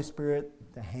the Holy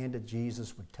Spirit, the hand of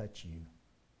Jesus would touch you.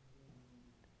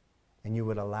 And you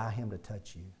would allow Him to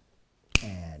touch you.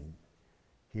 And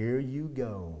here you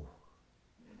go.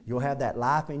 You'll have that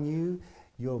life in you.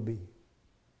 You'll be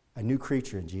a new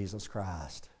creature in Jesus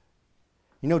Christ.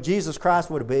 You know, Jesus Christ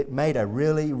would have made a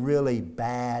really, really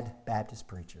bad Baptist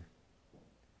preacher.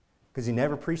 Because He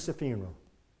never preached a funeral.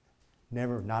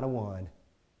 Never, not a one.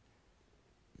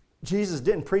 Jesus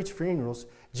didn't preach funerals.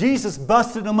 Jesus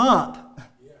busted them up.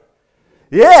 Yeah.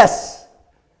 Yes!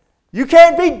 You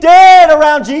can't be dead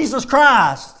around Jesus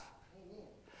Christ.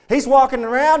 He's walking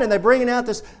around and they're bringing out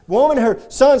this woman. Her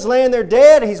son's laying there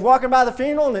dead. And He's walking by the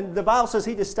funeral, and the Bible says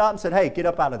He just stopped and said, "Hey, get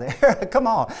up out of there. Come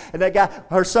on." And that guy,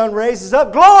 her son raises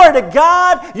up. Glory to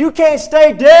God. You can't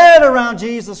stay dead around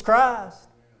Jesus Christ.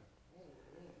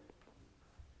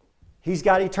 He's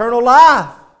got eternal life.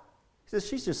 He says,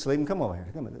 "She's just sleeping. Come over here.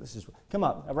 Come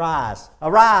up. Arise.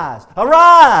 Arise.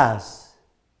 Arise."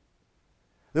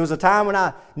 There was a time when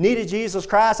I needed Jesus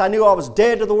Christ. I knew I was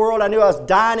dead to the world. I knew I was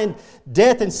dying in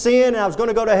death and sin, and I was going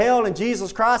to go to hell. And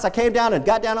Jesus Christ, I came down and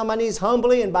got down on my knees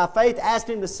humbly and by faith asked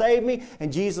Him to save me.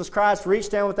 And Jesus Christ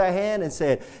reached down with that hand and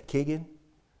said, "Keegan,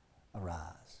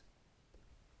 arise."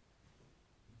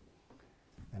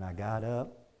 And I got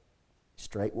up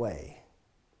straightway.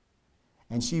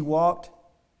 And she walked,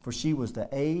 for she was the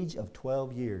age of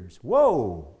 12 years.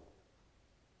 Whoa!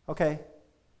 Okay.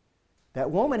 That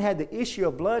woman had the issue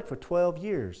of blood for 12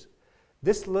 years.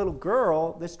 This little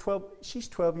girl, she's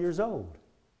 12 years old.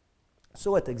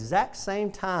 So at the exact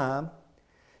same time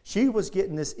she was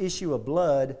getting this issue of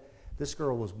blood, this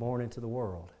girl was born into the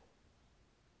world.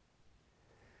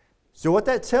 So what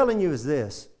that's telling you is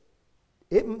this.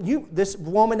 This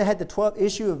woman that had the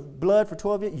issue of blood for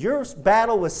 12 years, your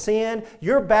battle with sin,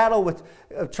 your battle with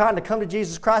trying to come to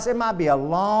Jesus Christ, it might be a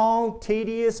long,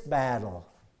 tedious battle.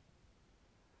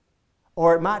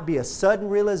 Or it might be a sudden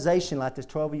realization like this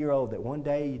 12-year-old that one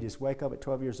day you just wake up at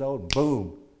 12 years old and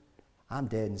boom, I'm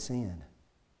dead in sin.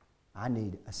 I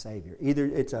need a Savior. Either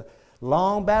it's a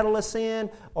long battle of sin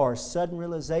or a sudden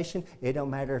realization. It don't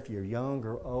matter if you're young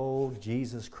or old,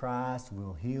 Jesus Christ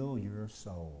will heal your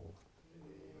soul.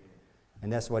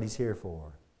 And that's what He's here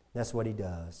for. That's what He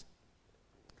does.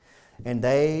 And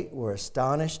they were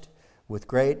astonished with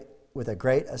a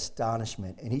great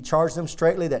astonishment. And He charged them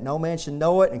straitly that no man should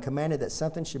know it, and commanded that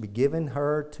something should be given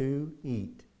her to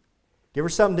eat. Give her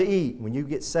something to eat. When you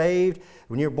get saved,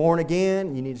 when you're born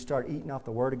again, you need to start eating off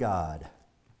the Word of God.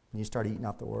 You start eating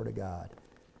off the Word of God.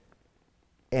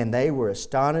 And they were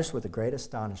astonished with a great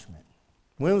astonishment.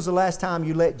 When was the last time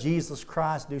you let Jesus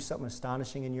Christ do something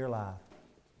astonishing in your life?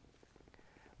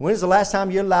 When is the last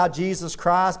time you allowed Jesus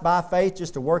Christ by faith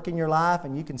just to work in your life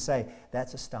and you can say,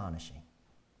 that's astonishing?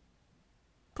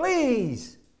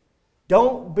 Please,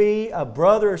 don't be a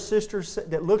brother or sister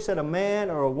that looks at a man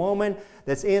or a woman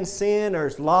that's in sin or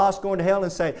is lost, going to hell,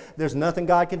 and say, there's nothing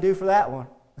God can do for that one.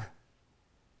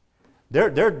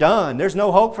 They're done. There's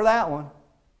no hope for that one.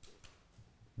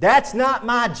 That's not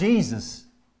my Jesus.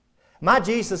 My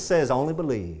Jesus says, only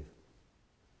believe.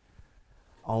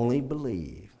 Only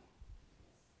believe.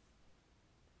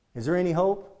 Is there any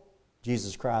hope?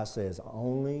 Jesus Christ says,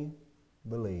 only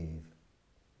believe.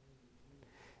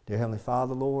 Dear Heavenly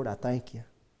Father, Lord, I thank You.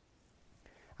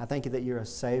 I thank You that You're a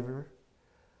Savior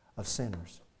of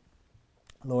sinners.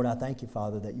 Lord, I thank You,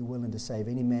 Father, that You're willing to save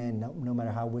any man, no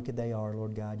matter how wicked they are,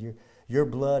 Lord God. Your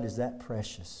blood is that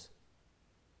precious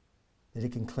that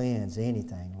it can cleanse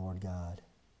anything, Lord God.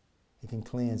 It can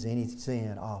cleanse any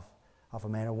sin off a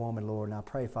man or woman, Lord. And I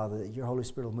pray, Father, that Your Holy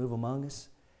Spirit will move among us.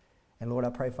 And Lord,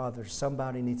 I pray, Father,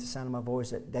 somebody needs the sound of my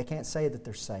voice that they can't say that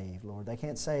they're saved, Lord. They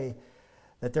can't say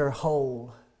that they're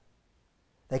whole.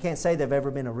 They can't say they've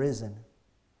ever been arisen.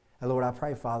 And Lord, I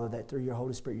pray, Father, that through Your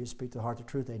Holy Spirit, You speak to the heart of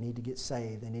truth. They need to get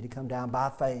saved. They need to come down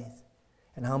by faith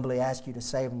and humbly ask You to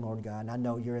save them, Lord God. And I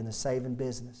know You're in the saving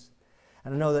business.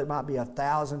 And I know that it might be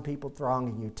 1,000 people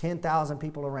thronging You, 10,000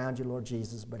 people around You, Lord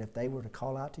Jesus. But if they were to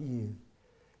call out to You,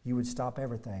 You would stop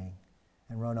everything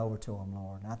and run over to them,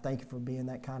 Lord. And I thank You for being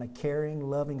that kind of caring,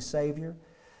 loving Savior.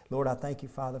 Lord, I thank You,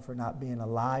 Father, for not being a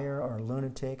liar or a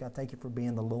lunatic. I thank You for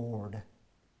being the Lord.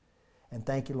 And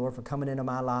thank You, Lord, for coming into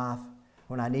my life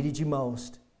when I needed You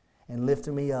most and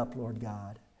lifting me up, Lord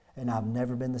God. And I've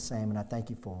never been the same, and I thank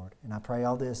You for it. And I pray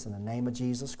all this in the name of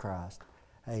Jesus Christ.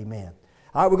 Amen.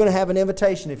 All right, we're going to have an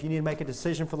invitation. If you need to make a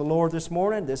decision for the Lord this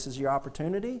morning, this is your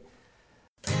opportunity.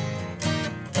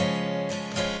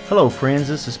 Hello, friends.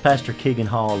 This is Pastor Keegan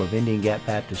Hall of Indian Gap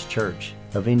Baptist Church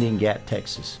of Indian Gap,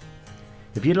 Texas.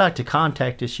 If you'd like to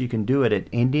contact us, you can do it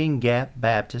at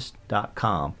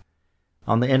IndianGapBaptist.com.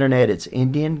 On the internet, it's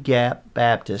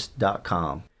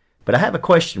IndianGapBaptist.com. But I have a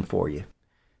question for you.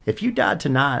 If you died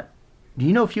tonight, do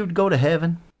you know if you would go to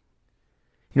heaven?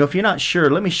 You know, if you're not sure,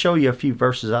 let me show you a few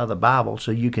verses out of the Bible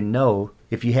so you can know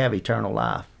if you have eternal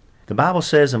life. The Bible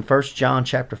says in 1 John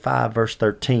chapter 5, verse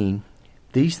 13,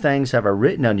 "These things have I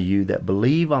written unto you that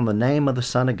believe on the name of the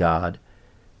Son of God,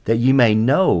 that you may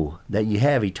know that you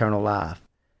have eternal life,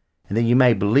 and that you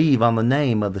may believe on the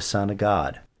name of the Son of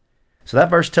God." So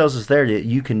that verse tells us there that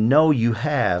you can know you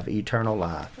have eternal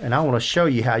life. And I want to show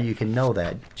you how you can know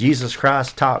that. Jesus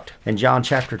Christ talked in John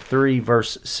chapter 3,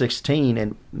 verse 16,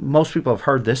 and most people have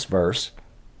heard this verse.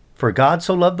 "For God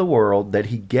so loved the world that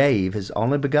He gave His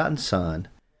only begotten Son,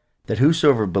 that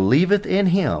whosoever believeth in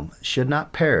Him should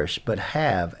not perish, but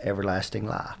have everlasting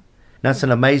life." That's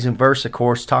an amazing verse, of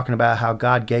course, talking about how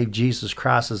God gave Jesus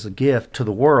Christ as a gift to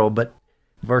the world, but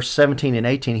verse 17 and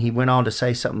 18, he went on to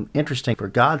say something interesting. "For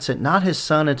God sent not His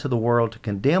Son into the world to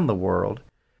condemn the world,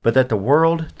 but that the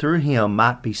world through Him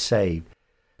might be saved."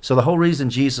 So the whole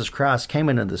reason Jesus Christ came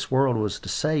into this world was to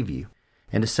save you,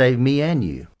 and to save me and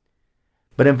you.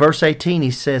 But in verse 18,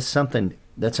 he says something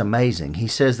that's amazing. He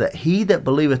says that he that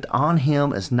believeth on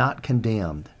Him is not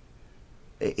condemned.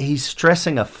 He's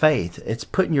stressing a faith. It's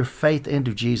putting your faith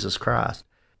into Jesus Christ.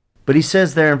 But he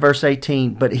says there in verse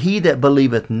 18, "But he that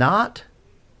believeth not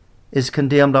is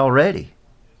condemned already,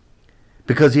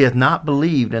 because he hath not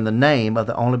believed in the name of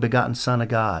the only begotten Son of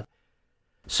God.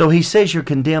 So he says you're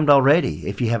condemned already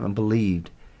if you haven't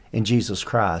believed in Jesus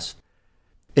Christ.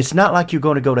 It's not like you're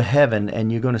going to go to heaven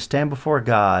and you're going to stand before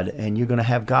God and you're going to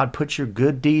have God put your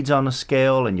good deeds on the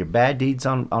scale and your bad deeds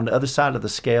on the other side of the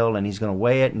scale, and he's going to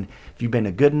weigh it, and if you've been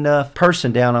a good enough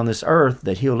person down on this earth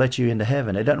that he'll let you into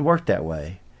heaven. It doesn't work that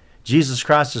way. Jesus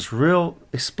Christ is real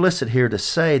explicit here to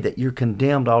say that you're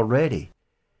condemned already.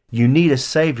 You need a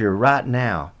Savior right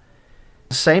now.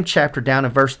 The same chapter down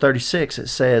in verse 36, it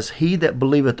says, he that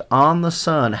believeth on the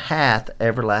Son hath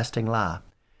everlasting life.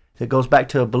 It goes back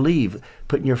to a believe,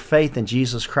 putting your faith in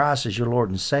Jesus Christ as your Lord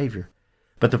and Savior.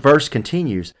 But the verse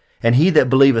continues, and he that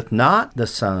believeth not the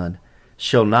Son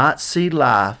shall not see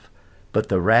life, but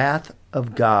the wrath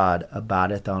of God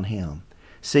abideth on him.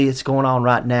 See, it's going on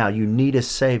right now. You need a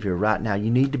Savior right now. You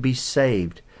need to be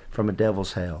saved from a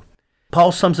devil's hell.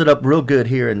 Paul sums it up real good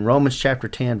here in Romans chapter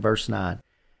 10, verse 9,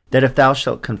 that if thou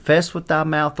shalt confess with thy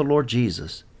mouth the Lord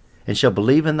Jesus, and shalt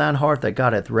believe in thine heart that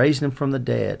God hath raised him from the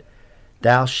dead,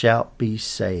 thou shalt be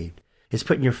saved. It's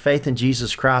putting your faith in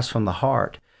Jesus Christ from the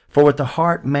heart. For with the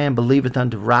heart man believeth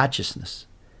unto righteousness,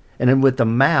 and then with the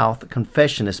mouth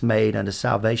confession is made unto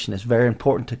salvation. It's very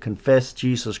important to confess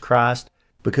Jesus Christ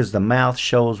because the mouth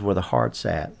shows where the heart's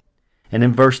at. And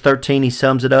in verse 13 he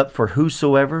sums it up, for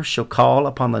whosoever shall call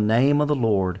upon the name of the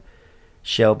Lord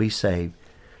shall be saved.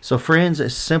 So friends,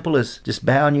 as simple as just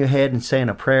bowing your head and saying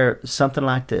a prayer, something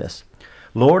like this.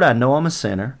 Lord, I know I'm a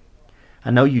sinner.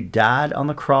 I know you died on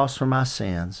the cross for my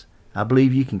sins. I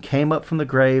believe you came up from the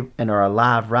grave and are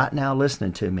alive right now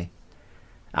listening to me.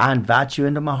 I invite you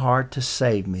into my heart to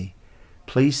save me.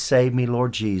 Please save me,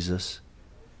 Lord Jesus.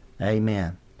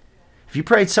 Amen. If you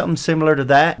prayed something similar to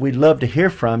that, we'd love to hear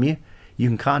from you. You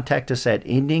can contact us at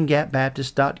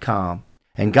IndianGapBaptist.com.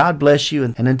 And God bless you,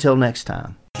 and until next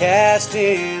time.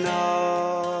 Casting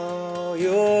all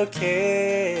your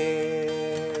care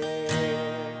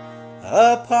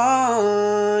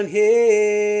upon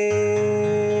him.